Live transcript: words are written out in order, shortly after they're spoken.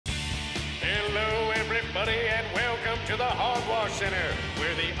everybody, and welcome to the Hogwash Center,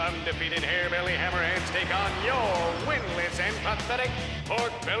 where the undefeated hairbelly hammerheads take on your winless and pathetic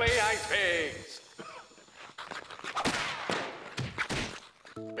pork belly ice pigs.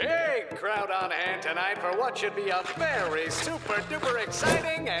 Big crowd on hand tonight for what should be a very super-duper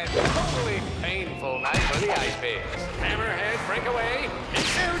exciting and totally painful night for the ice pigs. Hammerhead break away, he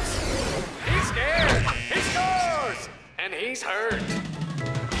shoots, he's scared, he scores, and he's hurt.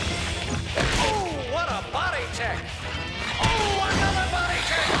 Oh, what a body check! Oh, another body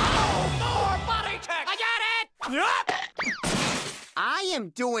check! Oh, more body check! I got it! I am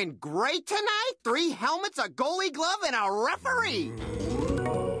doing great tonight. 3 helmets, a goalie glove, and a referee.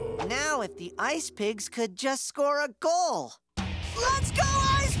 Now, if the Ice Pigs could just score a goal. Let's go,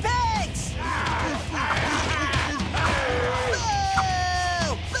 Ice Pigs! Boo!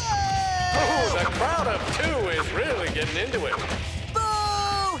 Boo! Oh, the crowd of 2 is really getting into it. Boo!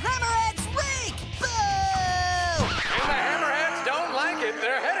 Hammerheads reek! Boo! And the Hammerheads don't like it.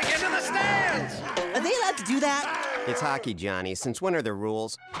 They're heading into the stands. Are they allowed to do that? It's hockey, Johnny. Since when are there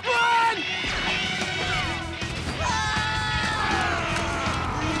rules? Run!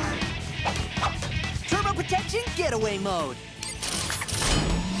 Turbo protection getaway mode.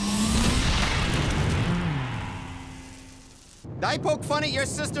 I poke fun at your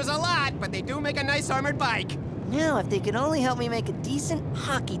sisters a lot, but they do make a nice armored bike. Now, if they could only help me make a decent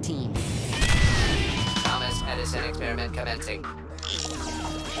hockey team. Thomas Edison experiment commencing.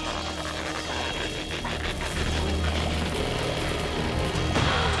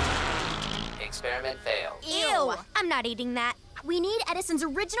 Experiment failed. Ew! I'm not eating that. We need Edison's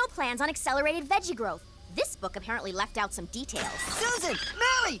original plans on accelerated veggie growth. This book apparently left out some details. Susan!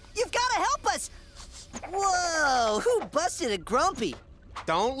 Mary! You've got to help us! Whoa! Who busted a grumpy?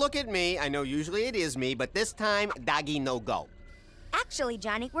 Don't look at me. I know usually it is me, but this time, doggy no go. Actually,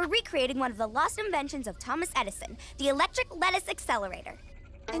 Johnny, we're recreating one of the lost inventions of Thomas Edison, the electric lettuce accelerator.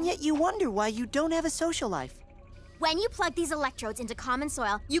 And yet you wonder why you don't have a social life. When you plug these electrodes into common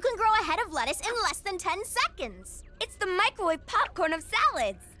soil, you can grow a head of lettuce in less than 10 seconds. It's the microwave popcorn of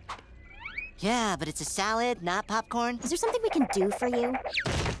salads. Yeah, but it's a salad, not popcorn. Is there something we can do for you?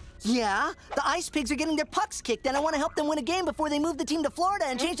 Yeah, the Ice Pigs are getting their pucks kicked, and I want to help them win a game before they move the team to Florida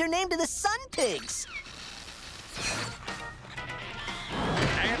and change their name to the Sun Pigs.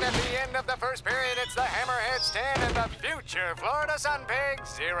 And at the end of the first period, it's the Hammerheads 10 and the future Florida Sun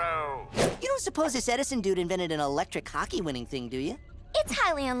Pigs 0. You don't suppose this Edison dude invented an electric hockey winning thing, do you? It's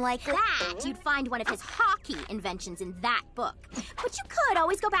highly unlikely that you'd find one of his hockey inventions in that book. But you could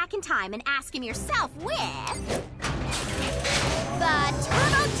always go back in time and ask him yourself with the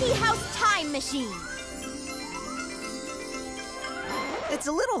Turbo Tea House Time Machine. It's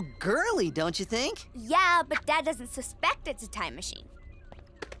a little girly, don't you think? Yeah, but Dad doesn't suspect it's a time machine.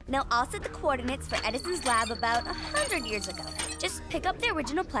 Now, I'll set the coordinates for Edison's lab about 100 years ago. Just pick up the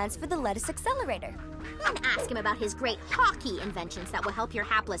original plans for the lettuce accelerator. And ask him about his great hockey inventions that will help your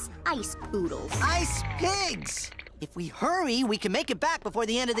hapless ice poodles. Ice Pigs! If we hurry, we can make it back before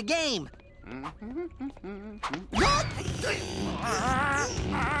the end of the game. Now,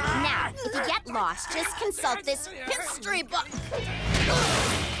 if you get lost, just consult this history book.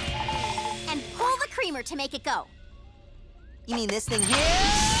 And pull the creamer to make it go. You mean this thing here?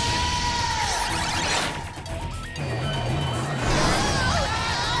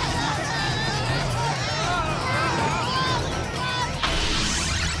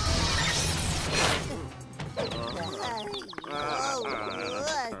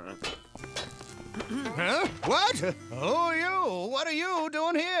 Huh? What? Who are you? What are you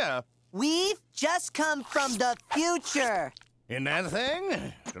doing here? We've just come from the future. In that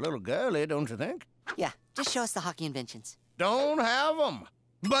thing? It's a little girly, don't you think? Yeah, just show us the hockey inventions. Don't have them.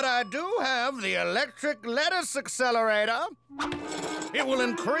 But I do have the electric lettuce accelerator. It will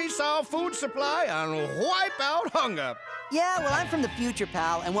increase our food supply and wipe out hunger. Yeah, well, I'm from the future,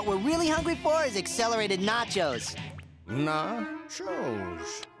 pal, and what we're really hungry for is accelerated nachos.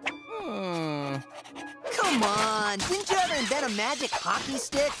 Nachos. Come on, didn't you ever invent a magic hockey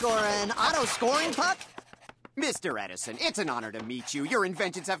stick or an auto-scoring puck? Mr. Edison, it's an honor to meet you. Your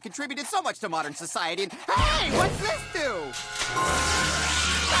inventions have contributed so much to modern society. And hey, what's this do?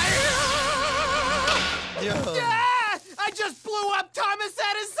 I just blew up Thomas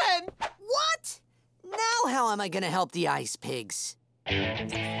Edison! What? Now how am I gonna help the Ice Pigs?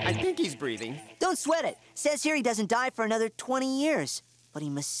 I think he's breathing. Don't sweat it. Says here he doesn't die for another 20 years. But he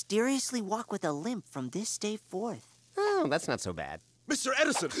mysteriously walked with a limp from this day forth. Oh, that's not so bad. Mr.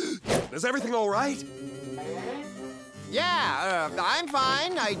 Edison, is everything all right? Yeah, I'm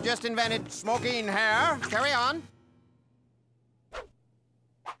fine. I just invented smoking hair. Carry on.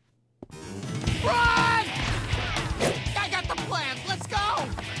 Run!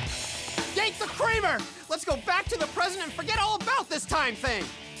 to the present and forget all about this time thing.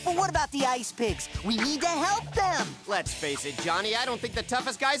 But what about the ice pigs? We need to help them. Let's face it, Johnny, I don't think the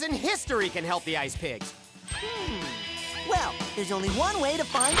toughest guys in history can help the ice pigs. Well, there's only one way to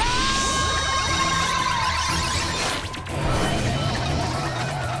find out.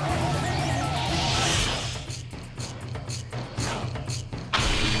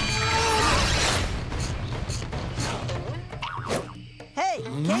 Hey,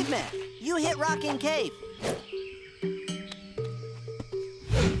 caveman, you hit Rockin' Cave.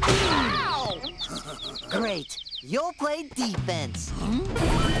 Great. You'll play defense.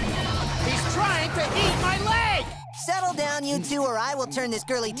 He's trying to eat my leg! Settle down, you two, or I will turn this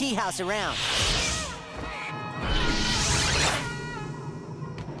girly tea house around.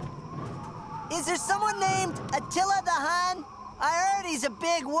 Is there someone named Attila the Hun? I heard he's a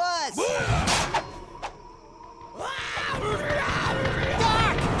big wuss.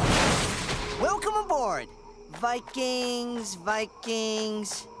 Doc! Welcome aboard. Vikings,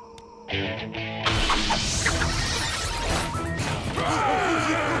 Vikings.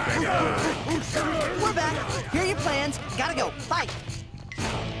 We're back. Here are your plans. Gotta go. Fight.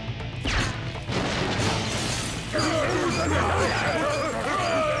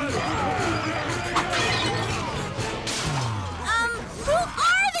 Who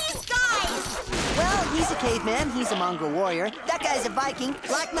are these guys? Well, he's a caveman. He's a mongrel warrior. That guy's a Viking.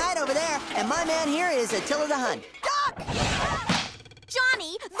 Black Knight over there. And my man here is Attila the Hun. Doc!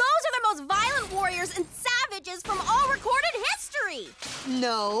 Johnny, those are the most violent warriors and savages from all recorded history.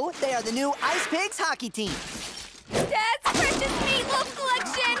 No, they are the new Ice Pigs hockey team. Dad's precious meatloaf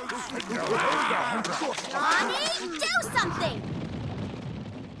collection. Johnny, do something.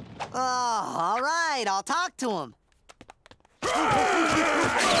 Oh, all right. I'll talk to him.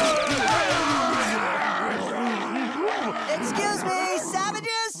 Excuse me,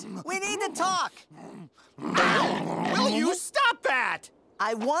 savages? We need to talk. Will you stop that?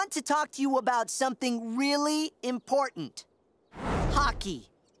 I want to talk to you about something really important. Hockey.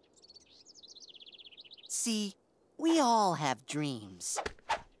 See, we all have dreams.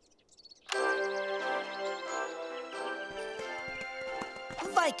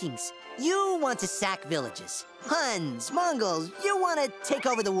 Vikings, you want to sack villages. Huns, Mongols, you want to take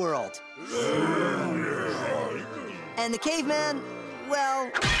over the world. And the caveman, well,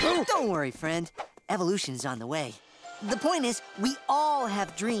 don't worry, friend. Evolution's on the way. The point is, we all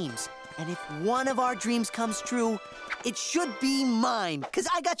have dreams. And if one of our dreams comes true, it should be mine, because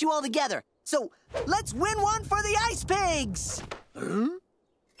I got you all together. So, let's win one for the Ice Pigs! Great!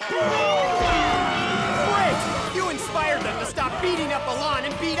 You inspired them to stop beating up the lawn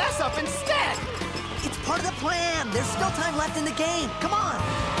and beat us up instead! It's part of the plan. There's still time left in the game. Come on!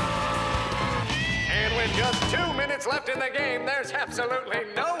 And with just 2 minutes left in the game, there's absolutely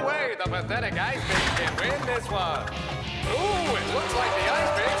no way the pathetic Ice Pigs can win this one. Ooh, it looks like the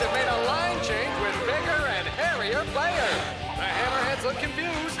Ice Pigs have made a line change with bigger and hairier players. The Hammerheads look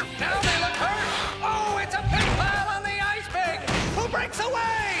confused. Now they look hurt. Oh, it's a big pile on the Ice Pig. Who breaks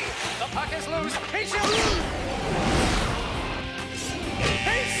away? The puck is loose. He shoots.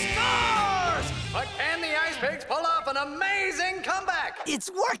 He scores! But can the Ice Pigs pull off an amazing comeback? It's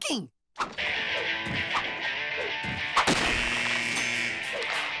working!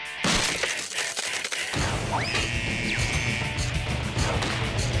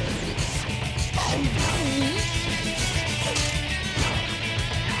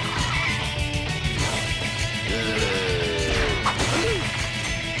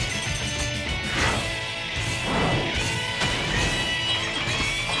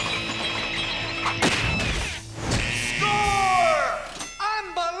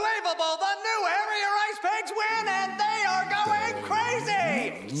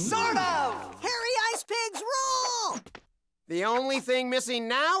 The only thing missing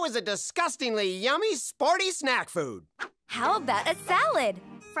now is a disgustingly yummy, sporty snack food. How about a salad?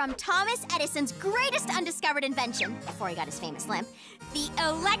 From Thomas Edison's greatest undiscovered invention, before he got his famous lamp, the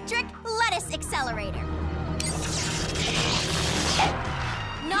electric lettuce accelerator.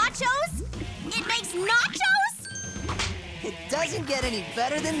 Nachos? It makes nachos? It doesn't get any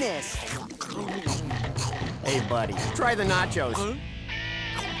better than this. Hey, buddy, try the nachos. Huh?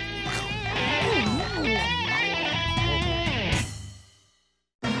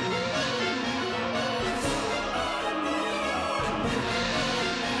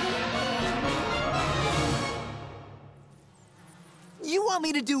 You want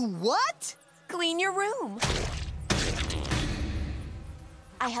me to do what? Clean your room.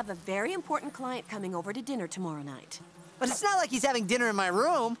 I have a very important client coming over to dinner tomorrow night. But it's not like he's having dinner in my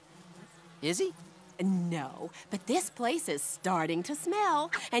room. Is he? No, but this place is starting to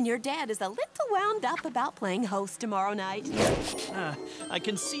smell, and your dad is a little wound up about playing host tomorrow night. I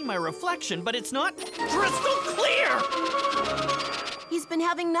can see my reflection, but it's not crystal clear! He's been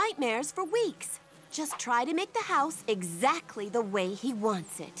having nightmares for weeks. Just try to make the house exactly the way he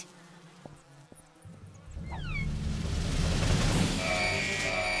wants it.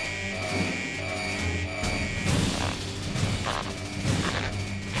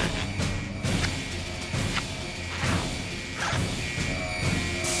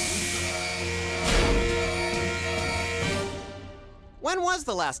 When was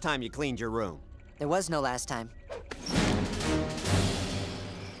the last time you cleaned your room? There was no last time.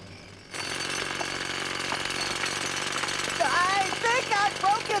 I think I've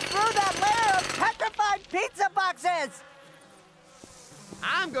broken through that layer of petrified pizza boxes!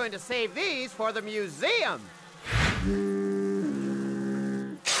 I'm going to save these for the museum.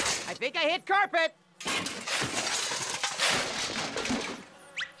 I think I hit carpet.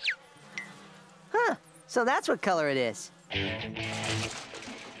 Huh, so that's what color it is.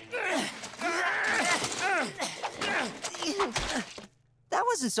 That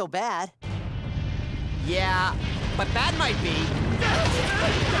wasn't so bad. Yeah, but that might be.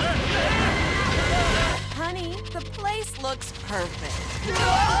 Honey, the place looks perfect.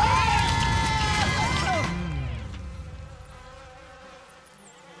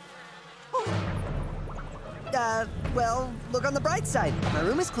 Well, look on the bright side. My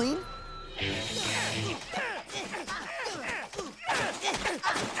room is clean.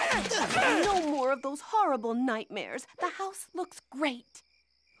 No more of those horrible nightmares. The house looks great.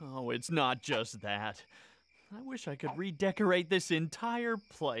 Oh, it's not just that. I wish I could redecorate this entire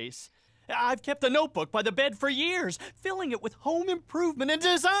place. I've kept the notebook by the bed for years, filling it with home improvement and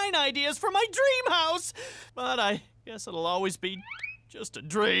design ideas for my dream house. But I guess it'll always be just a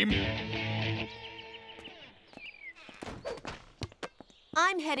dream.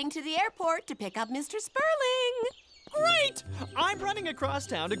 I'm heading to the airport to pick up Mr. Sperling. Great! I'm running across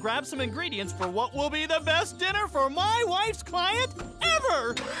town to grab some ingredients for what will be the best dinner for my wife's client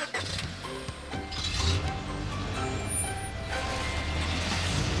ever!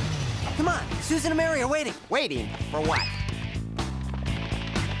 Come on, Susan and Mary are waiting. Waiting for what?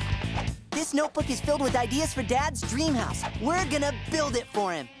 This notebook is filled with ideas for Dad's dream house. We're gonna build it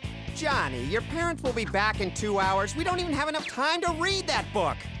for him. Johnny, your parents will be back in 2 hours. We don't even have enough time to read that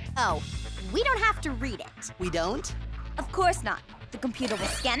book. Oh, we don't have to read it. We don't? Of course not. The computer will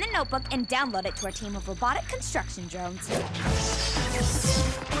scan the notebook and download it to our team of robotic construction drones.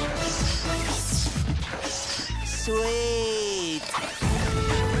 Sweet.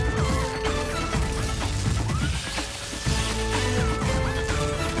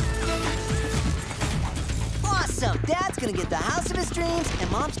 Awesome! Dad's gonna get the house of his dreams, and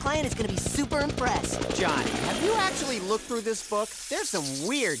Mom's client is gonna be super impressed. Johnny, have you actually looked through this book? There's some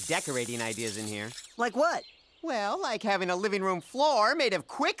weird decorating ideas in here. Like what? Well, like having a living room floor made of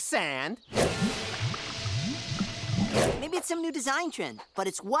quicksand. Maybe it's some new design trend, but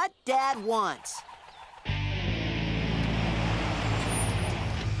it's what Dad wants.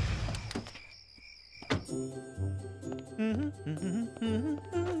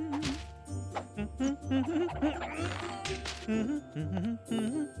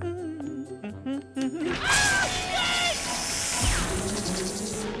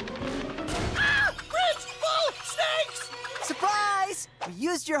 Surprise! We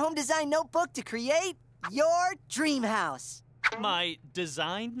used your home design notebook to create your dream house. My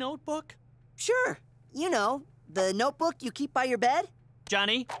design notebook? Sure. You know, the notebook you keep by your bed.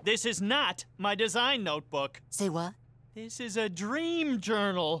 Johnny, this is not my design notebook. Say what? This is a dream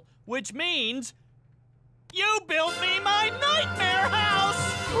journal, which means you built me my nightmare house!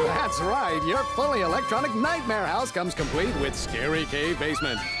 That's right. Your fully electronic nightmare house comes complete with Scary Cave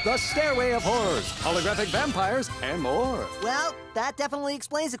Basement, the Stairway of Horrors, holographic vampires, and more. Well, that definitely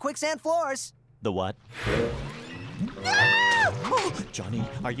explains the quicksand floors. The what? Johnny,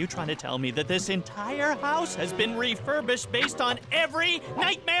 are you trying to tell me that this entire house has been refurbished based on every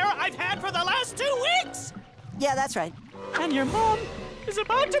nightmare I've had for the last 2 weeks? Yeah, that's right. And your mom is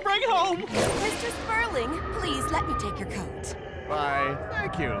about to bring home. Mr. Sperling, please let me take your coat. Why,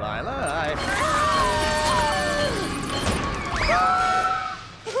 thank you, Lila.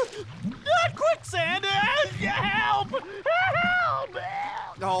 Not quicksand! Help! Help!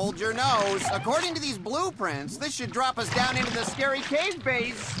 Hold your nose. According to these blueprints, this should drop us down into the Scary Cave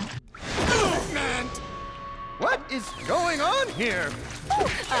base. Movement! What is going on here?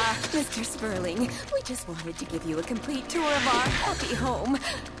 Mr. Sperling, we just wanted to give you a complete tour of our happy home.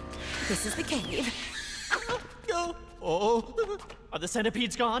 This is the cave. Oh, are the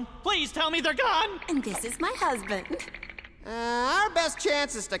centipedes gone? Please tell me they're gone! And this is my husband. Our best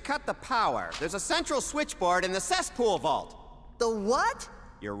chance is to cut the power. There's a central switchboard in the cesspool vault. The what?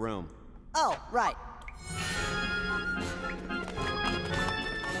 Your room. Oh, right.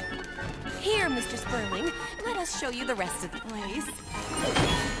 Here, Mr. Sperling, let us show you the rest of the place.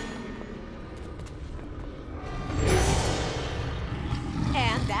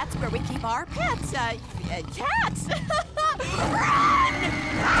 And that's where we keep our pets, cats! Run!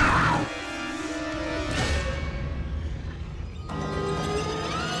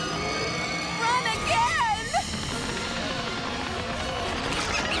 Run again!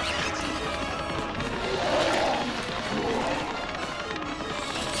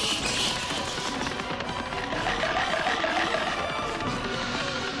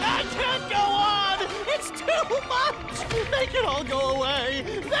 I can't go on! It's too much! Make it all go away!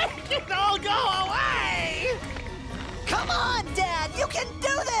 Make it all go away! Come on, Dad! You can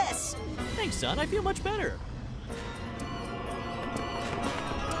do this! Thanks, son. I feel much better.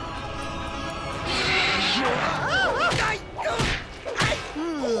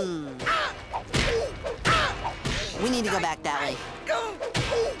 We need to go back that way.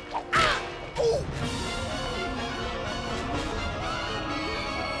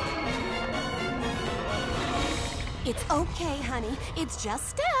 It's okay, honey. It's just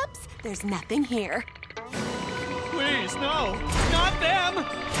steps. There's nothing here. Please, no! Not them!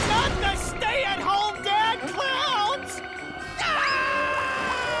 Not the stay-at-home dad clowns!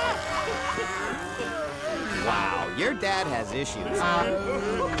 Wow, your dad has issues.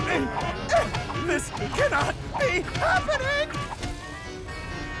 This cannot be happening!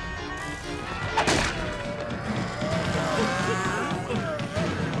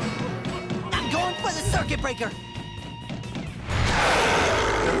 I'm going for the circuit breaker.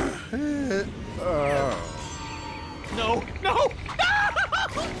 No, no!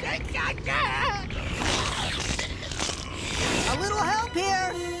 A little help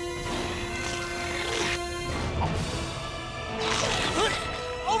here.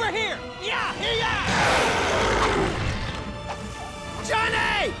 Over here! Yeah, here ya!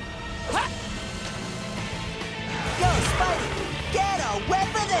 Jonny! Go, Spidey! Get away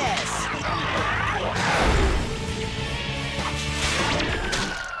for this!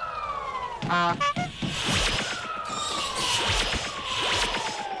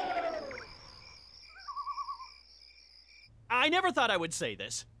 I never thought I would say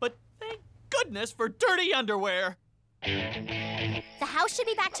this, but thank goodness for dirty underwear. The house should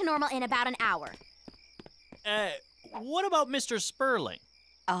be back to normal in about an hour. What about Mr. Sperling?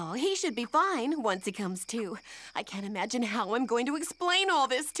 Oh, he should be fine once he comes to. I can't imagine how I'm going to explain all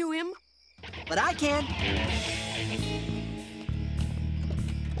this to him. But I can.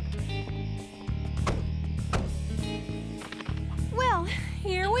 Well,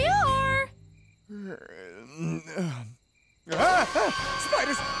 here we are.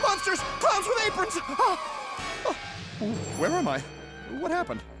 Spiders, monsters, clowns with aprons! Where am I? What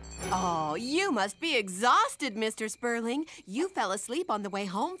happened? Oh, you must be exhausted, Mr. Sperling. You fell asleep on the way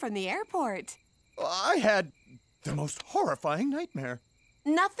home from the airport. I had the most horrifying nightmare.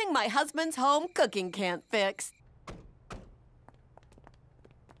 Nothing my husband's home cooking can't fix.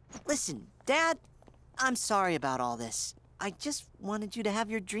 Listen, Dad, I'm sorry about all this. I just wanted you to have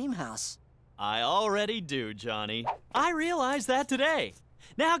your dream house. I already do, Johnny. I realized that today.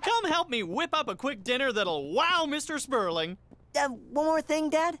 Now come help me whip up a quick dinner that'll wow Mr. Sperling. One more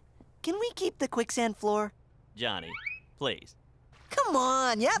thing, Dad. Can we keep the quicksand floor? Johnny, please. Come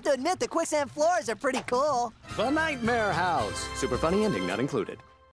on, you have to admit the quicksand floors are pretty cool. The Nightmare House. Super funny ending not included.